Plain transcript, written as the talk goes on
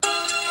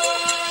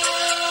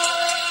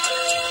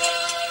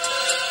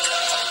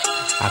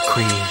I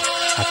creep,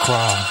 I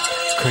crawl,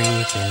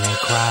 creeping and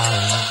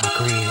crawling. I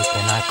creep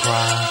and I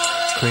crawl,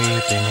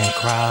 creeping and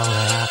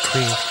crawling. I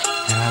creep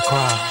and I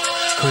crawl,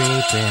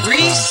 creeping.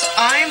 Reese,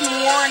 I'm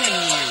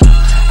warning you.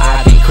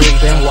 I be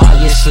creeping while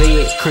you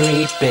sleep,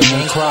 creeping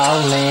and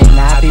crawling.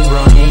 I be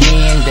running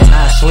in, then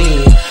I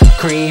sleep,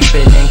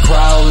 creeping and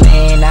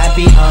crawling. I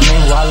be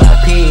humming while I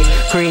pee,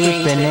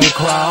 creeping and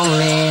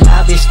crawling.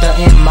 I be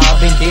stunting,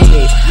 mobbing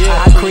dig.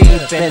 I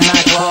creep and I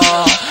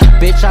crawl,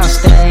 bitch, I'm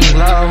staying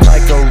low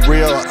like a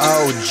real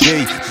OG.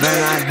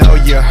 Man, I know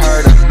you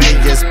heard of me.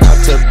 It's about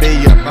to be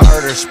a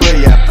murder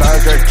spree at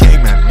Burger King.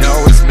 Man, know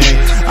it's me.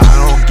 I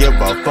don't give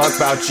a fuck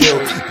about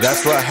you.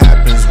 That's what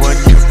happens when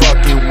you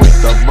fucking with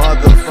the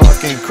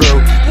motherfucking crew.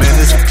 Man,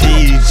 it's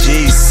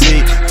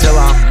PGC till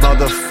I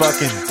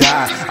motherfucking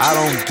die. I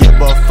don't give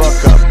a fuck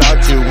about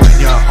you and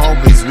your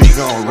homies. We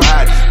gon'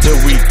 ride till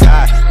we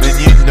die. Man,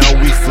 you know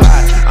we fly.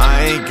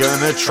 I ain't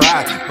gonna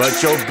try, but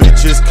your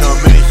bitches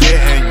coming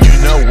here and you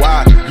know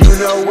why. You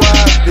know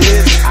why,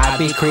 bitch. I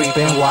be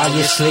creeping while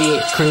you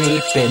sleep,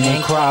 creeping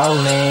and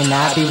crawling.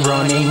 I be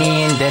running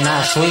in, then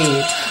I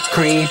sleep,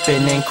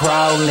 creeping and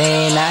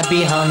crawling. I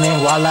be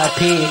humming while I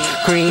pee,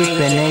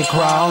 creeping and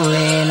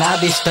crawling. I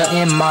be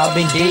stunting,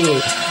 mobbing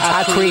dig.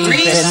 I creep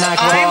Reese, and I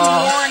I'm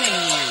crawl. warning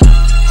you.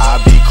 I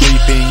be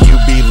creeping, you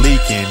be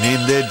leaking in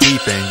the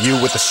deep end.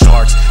 You with the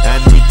sharks, and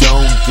we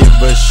don't give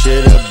a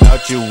shit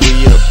about you. We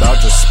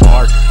about to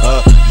spark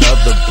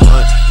another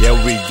blunt. Yeah,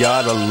 we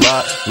got a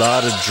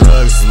lot of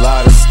drugs,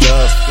 lot of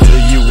stuff. Fill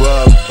you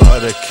up,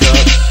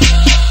 buttercup.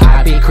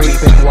 I be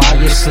creeping while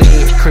you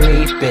sleep,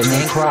 creeping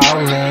and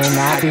crawling.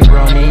 I be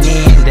running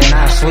in, then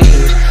I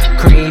sleep,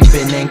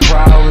 creeping and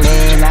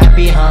crawling. I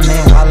be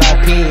humming while I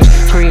pee,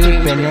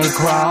 creeping and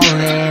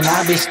crawling.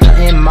 I be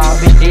stunting,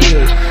 mobbing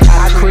dig.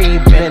 I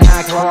creep and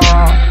I crawl.